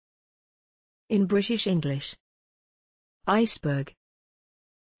In British English. Iceberg.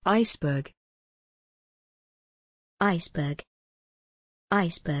 Iceberg. Iceberg.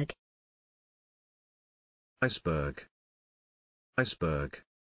 Iceberg. Iceberg. Iceberg.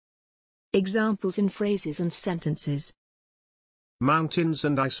 Examples in phrases and sentences. Mountains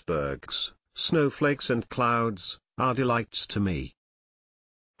and icebergs, snowflakes and clouds, are delights to me.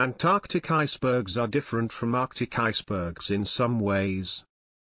 Antarctic icebergs are different from Arctic icebergs in some ways.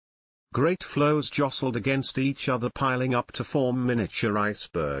 Great floes jostled against each other, piling up to form miniature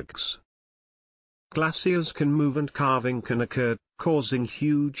icebergs. Glaciers can move and carving can occur, causing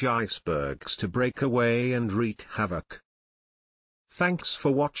huge icebergs to break away and wreak havoc. Thanks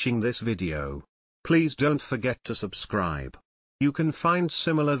for watching this video. Please don't forget to subscribe. You can find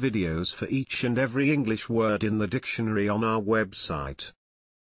similar videos for each and every English word in the dictionary on our website.